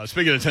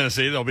Speaking of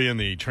Tennessee, they'll be in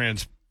the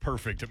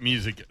Perfect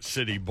Music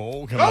City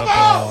Bowl coming up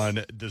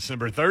on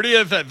December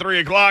 30th at 3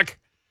 o'clock.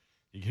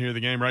 You can hear the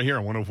game right here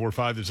on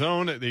 104.5 The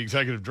Zone. The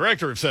executive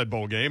director of said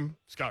bowl game,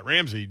 Scott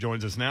Ramsey,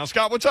 joins us now.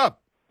 Scott, what's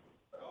up?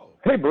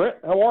 Hey, Brent.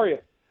 How are you?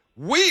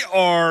 We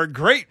are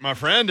great, my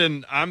friend,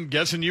 and I'm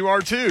guessing you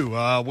are too.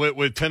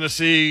 With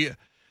Tennessee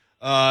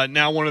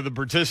now one of the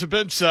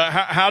participants,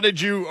 how did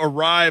you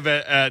arrive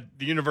at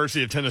the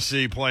University of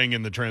Tennessee playing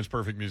in the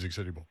Perfect Music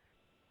City Bowl?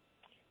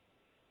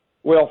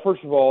 Well,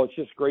 first of all, it's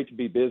just great to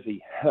be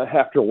busy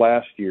after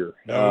last year.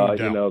 No You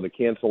doubt. know, the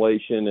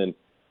cancellation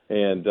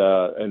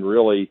and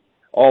really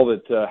all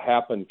that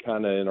happened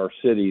kind of in our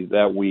city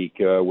that week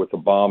with the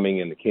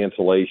bombing and the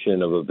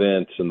cancellation of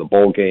events and the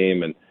bowl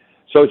game. And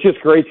so it's just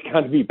great to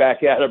kind of be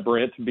back at it,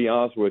 Brent, to be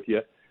honest with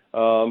you.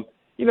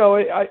 You know,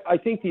 I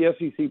think the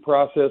SEC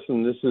process,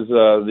 and this is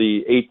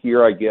the 8th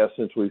year, I guess,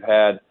 since we've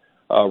had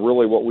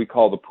really what we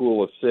call the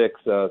pool of six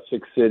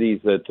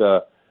cities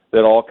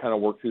that all kind of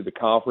work through the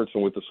conference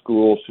and with the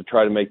schools to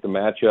try to make the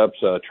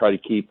matchups, try to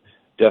keep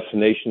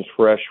destinations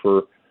fresh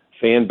for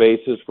fan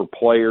bases, for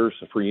players,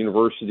 for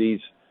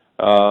universities.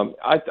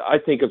 I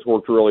think it's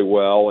worked really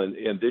well.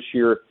 And this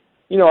year,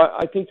 you know,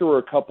 I think there were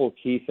a couple of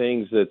key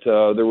things that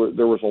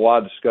there was a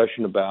lot of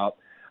discussion about.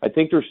 I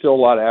think there's still a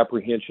lot of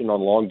apprehension on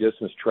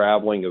long-distance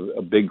traveling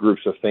of big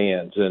groups of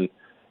fans. And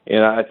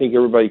I think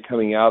everybody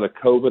coming out of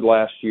COVID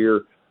last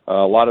year, a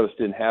lot of us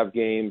didn't have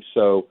games,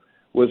 so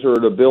was there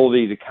an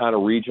ability to kind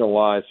of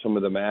regionalize some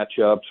of the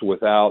matchups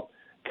without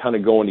kind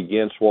of going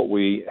against what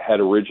we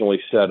had originally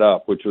set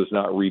up, which was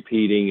not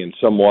repeating and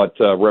somewhat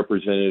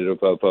representative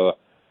of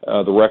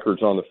the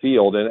records on the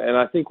field. And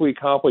I think we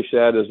accomplished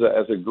that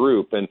as a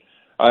group. And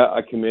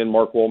I commend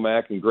Mark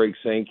Womack and Greg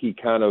Sankey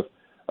kind of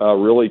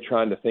really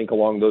trying to think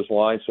along those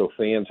lines so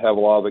fans have a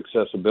lot of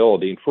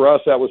accessibility. And for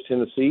us, that was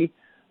Tennessee,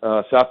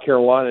 South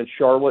Carolina and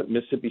Charlotte,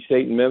 Mississippi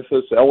State and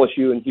Memphis,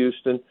 LSU and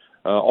Houston,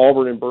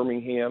 Auburn and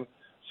Birmingham.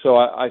 So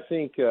I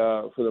think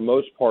for the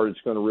most part, it's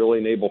going to really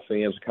enable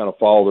fans to kind of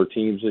follow their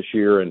teams this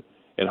year and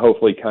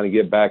hopefully kind of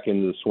get back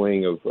into the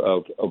swing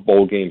of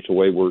bowl games the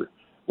way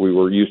we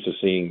were used to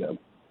seeing them.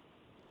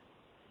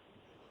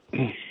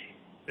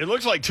 It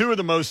looks like two of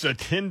the most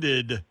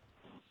attended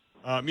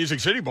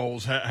Music City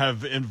Bowls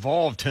have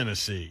involved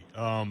Tennessee.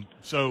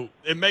 So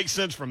it makes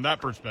sense from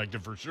that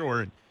perspective for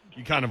sure. And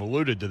you kind of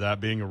alluded to that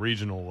being a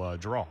regional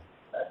draw.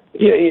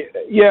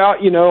 Yeah.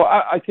 You know,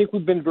 I think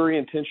we've been very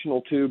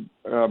intentional too,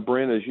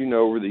 Brent, as you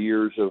know, over the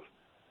years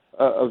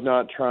of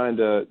not trying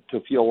to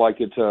feel like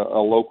it's a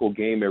local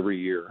game every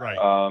year.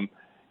 Right.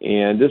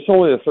 And this is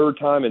only the third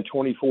time in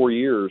 24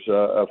 years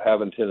of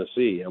having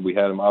Tennessee, and we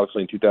had them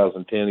obviously in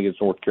 2010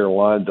 against North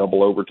Carolina,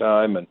 double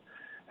overtime, and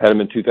had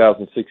them in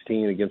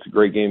 2016 against a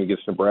great game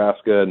against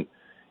Nebraska,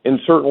 and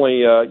certainly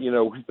you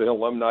know, the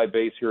alumni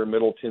base here in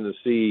Middle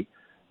Tennessee.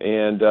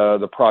 And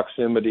the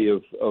proximity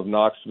of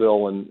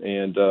Knoxville and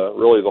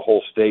really the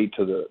whole state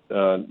to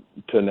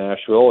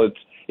Nashville,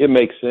 it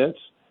makes sense,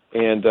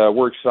 and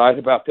we're excited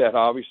about that.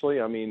 Obviously,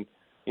 I mean,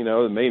 you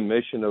know, the main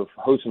mission of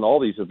hosting all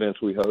these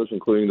events we host,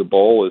 including the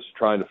bowl, is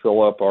trying to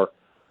fill up our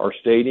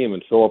stadium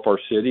and fill up our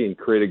city and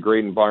create a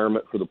great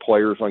environment for the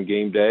players on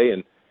game day.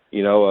 And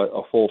you know,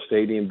 a full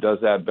stadium does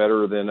that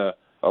better than a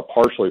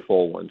partially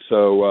full one.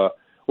 So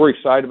we're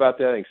excited about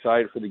that.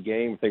 Excited for the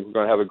game. I think we're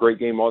going to have a great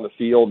game on the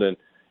field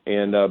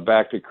and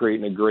back to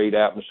creating a great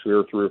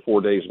atmosphere 3 or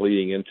 4 days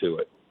leading into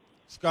it.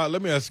 Scott,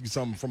 let me ask you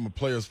something from a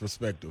player's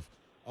perspective.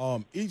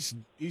 Each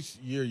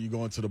year you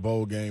go into the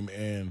bowl game,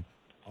 and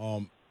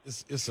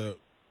it's a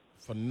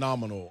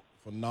phenomenal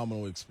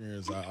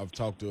experience. I've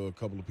talked to a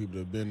couple of people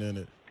that have been in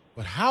it.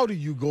 But how do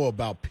you go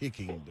about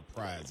picking the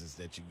prizes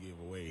that you give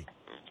away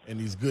in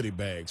these goodie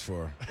bags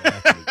for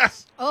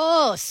athletes?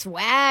 Oh,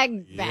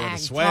 swag bag. Yeah, the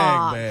swag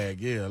talk.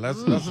 bag. Yeah,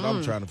 that's what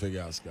I'm trying to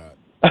figure out, Scott.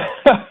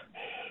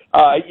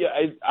 Yeah,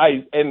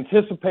 I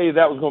anticipated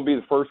that was going to be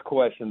the first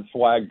question,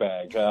 swag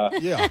bag.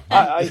 Yeah.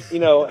 You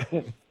know,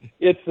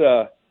 it's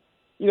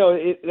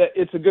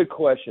a good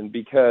question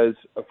because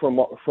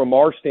from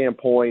our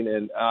standpoint,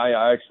 and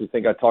I actually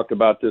think I talked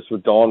about this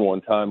with Dawn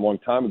one time, long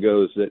time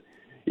ago, is that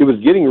it was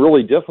getting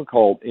really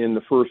difficult in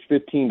the first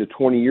 15 to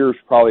 20 years,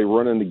 probably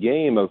running the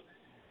game of,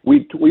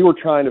 we were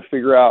trying to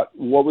figure out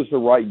what was the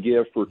right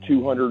gift for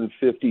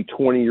 250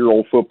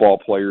 20-year-old football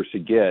players to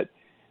get.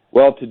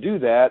 Well, to do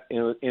that,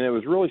 and it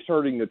was really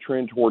starting to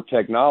trend toward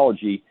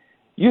technology,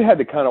 you had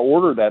to kind of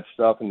order that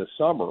stuff in the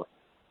summer.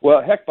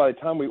 Well, heck, by the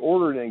time we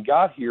ordered it and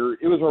got here,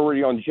 it was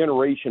already on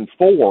generation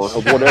 4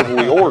 of whatever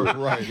we ordered.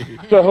 Right.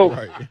 So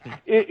Right.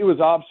 It was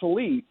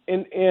obsolete.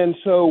 And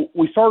so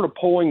we started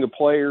polling the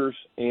players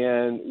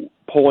and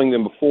polling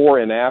them before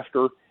and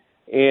after,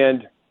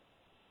 and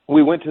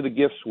we went to the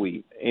gift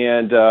suite.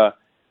 And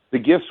the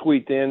gift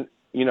suite then,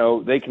 you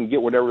know, they can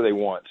get whatever they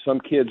want.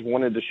 Some kids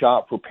wanted to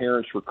shop for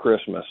parents for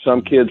Christmas.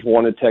 Some kids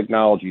wanted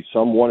technology.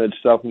 Some wanted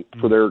stuff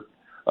for their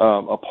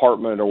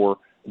apartment or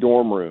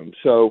dorm room.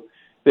 So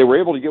they were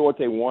able to get what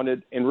they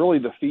wanted, and really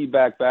the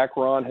feedback back,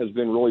 Ron, has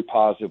been really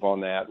positive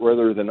on that.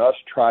 Rather than us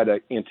try to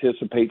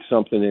anticipate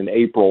something in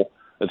April,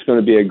 that's going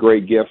to be a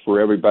great gift for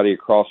everybody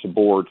across the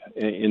board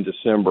in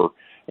December.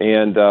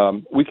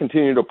 And we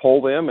continue to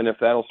poll them, and if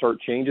that'll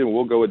start changing,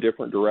 we'll go a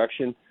different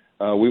direction.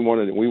 We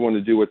want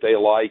to do what they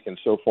like, and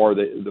so far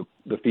the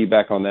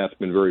feedback on that's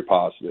been very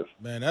positive.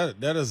 Man,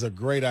 that is a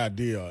great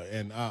idea,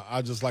 and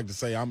I just like to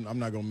say I'm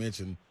not going to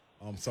mention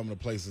some of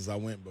the places I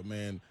went, but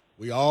man,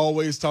 we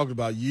always talked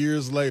about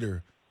years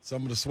later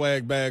some of the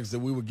swag bags that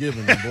we were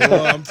giving them.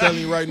 Boy, I'm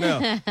telling you right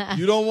now,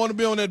 you don't want to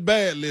be on that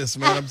bad list,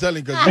 man. I'm telling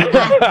you, because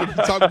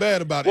you talk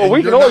bad about it. Well,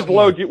 we can always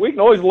load you. We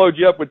can always load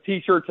you up with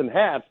T-shirts and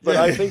hats, but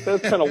I think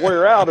that's kind of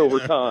wear out over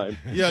time.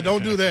 Yeah,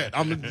 don't do that.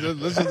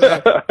 Let's just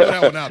put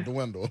that one out the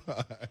window.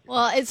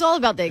 Well, it's all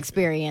about the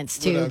experience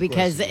too,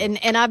 because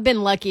and I've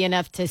been lucky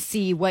enough to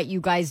see what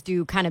you guys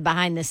do kind of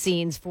behind the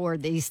scenes for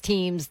these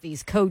teams,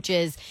 these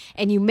coaches,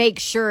 and you make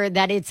sure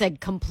that it's a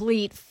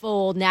complete,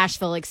 full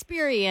Nashville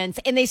experience,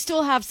 and they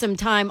still have some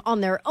time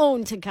on their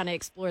own to kind of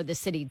explore the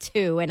city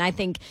too. And I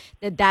think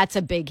that that's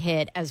a big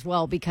hit as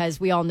well, because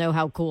we all know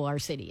how cool our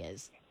city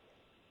is.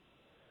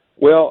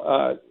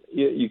 Well,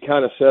 you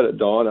kind of said it,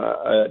 Dawn.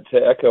 To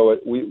echo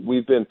it,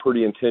 we've been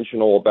pretty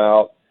intentional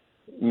about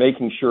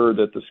making sure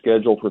that the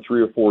schedule for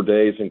 3 or 4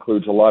 days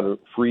includes a lot of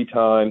free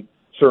time.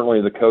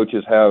 Certainly the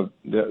coaches have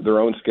their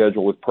own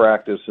schedule with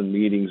practice and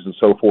meetings and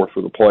so forth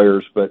for the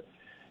players. But,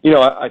 you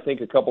know, I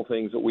think a couple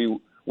things that we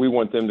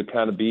want them to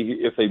kind of be,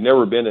 if they've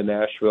never been to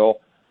Nashville,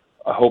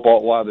 I hope a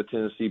lot of the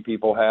Tennessee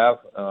people have,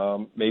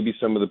 maybe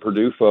some of the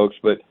Purdue folks,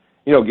 but,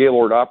 you know,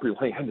 Gaylord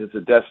Opryland is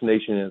a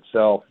destination in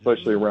itself,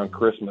 especially around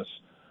Christmas.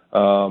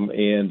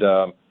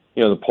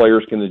 You know, the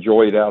players can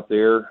enjoy it out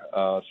there.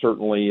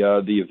 Certainly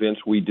the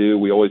events we do,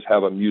 we always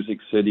have a Music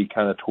City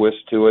kind of twist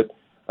to it.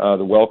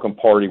 The welcome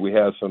party, we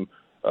have some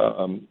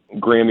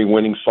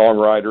Grammy-winning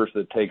songwriters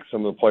that take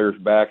some of the players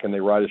back and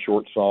they write a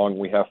short song.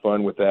 We have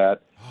fun with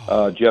that.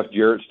 Jeff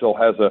Jarrett still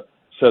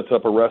sets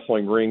up a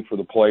wrestling ring for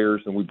the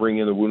players, and we bring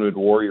in the Wounded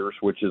Warriors,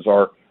 which is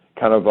our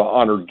kind of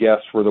honored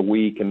guests for the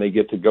week, and they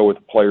get to go with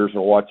the players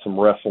and watch some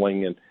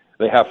wrestling, and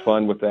they have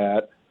fun with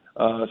that.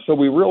 So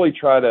we really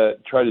try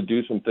to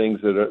do some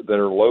things that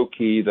are low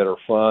key, that are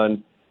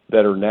fun,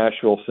 that are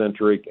Nashville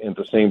centric, and at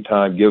the same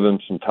time give them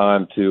some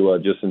time to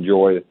just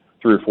enjoy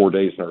 3 or 4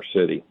 days in our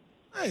city.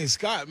 Hey,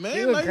 Scott, man.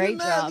 You do a great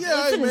job. Yeah,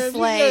 Listen man, to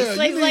Slay.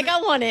 Slay's like, I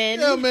want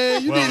in. Yeah,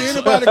 man. You need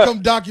anybody to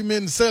come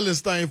document and sell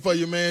this thing for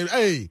you, man.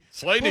 Hey.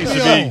 Slay needs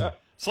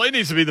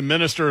to be the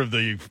minister of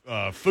the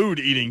food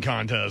eating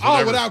contest.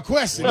 Oh, without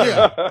question,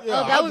 yeah. Oh,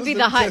 that would be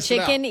the hot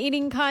chicken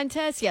eating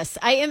contest. Yes,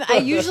 I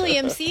usually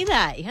MC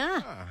that.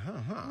 Yeah,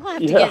 we'll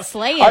have to get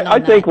Slay in. I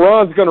think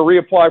Ron's going to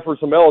reapply for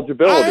some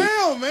eligibility.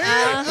 I am,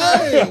 man.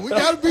 Hey, we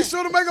got to be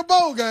sure to make a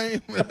bowl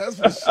game. That's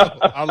for sure.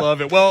 I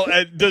love it. Well,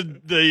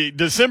 the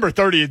December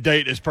 30th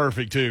date is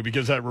perfect too,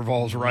 because that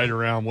revolves right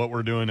around what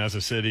we're doing as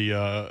a city.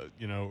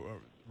 You know,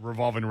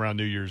 revolving around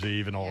New Year's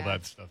Eve and all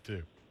that stuff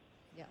too.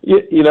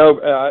 You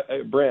know,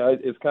 Brent,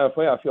 it's kind of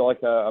funny. I feel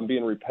like I'm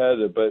being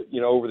repetitive, but, you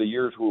know, over the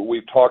years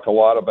we've talked a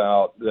lot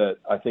about that.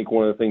 I think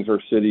one of the things our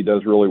city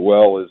does really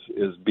well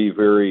is be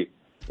very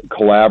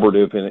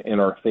collaborative in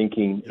our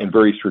thinking and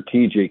very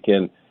strategic.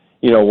 And,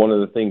 you know, one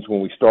of the things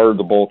when we started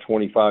the Bowl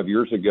 25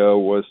 years ago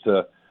was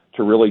to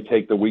really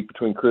take the week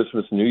between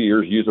Christmas and New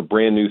Year's, use a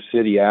brand new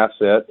city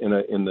asset in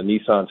the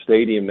Nissan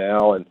Stadium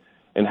now,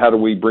 and how do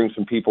we bring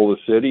some people to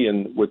the city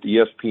and with the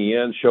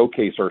ESPN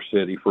showcase our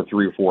city for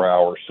 3 or 4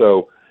 hours.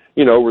 So,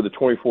 you know, over the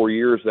 24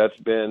 years, that's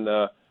been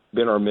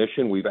our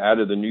mission. We've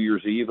added the New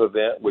Year's Eve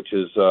event, which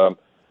is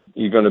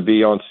you're going to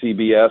be on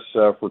CBS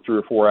for 3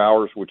 or 4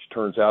 hours, which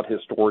turns out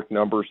historic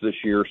numbers this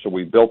year. So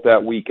we built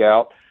that week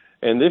out.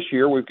 And this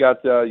year we've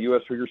got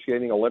U.S. Figure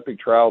Skating Olympic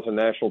Trials and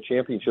National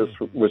Championships,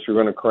 which are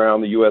going to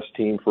crown the U.S.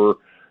 team for,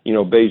 you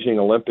know, Beijing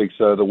Olympics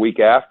the week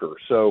after.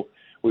 So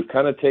we've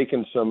kind of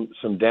taken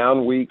some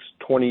down weeks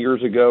 20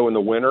 years ago in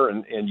the winter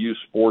and used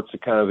sports to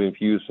kind of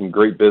infuse some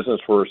great business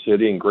for our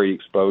city and great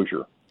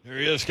exposure. There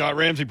he is, Scott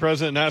Ramsey,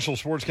 President, National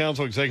Sports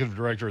Council, Executive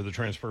Director of the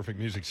TransPerfect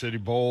Music City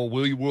Bowl.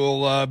 We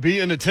will be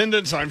in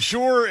attendance, I'm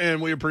sure,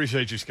 and we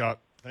appreciate you, Scott.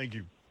 Thank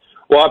you.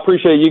 Well, I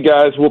appreciate you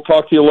guys. We'll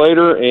talk to you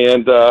later,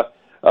 and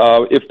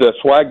if the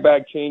swag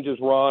bag changes,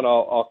 Ron,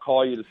 I'll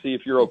call you to see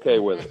if you're okay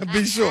with it.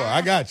 Be sure.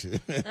 I got you.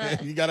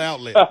 You got an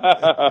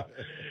outlet.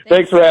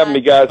 Thanks for having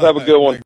me, guys. Have a good one.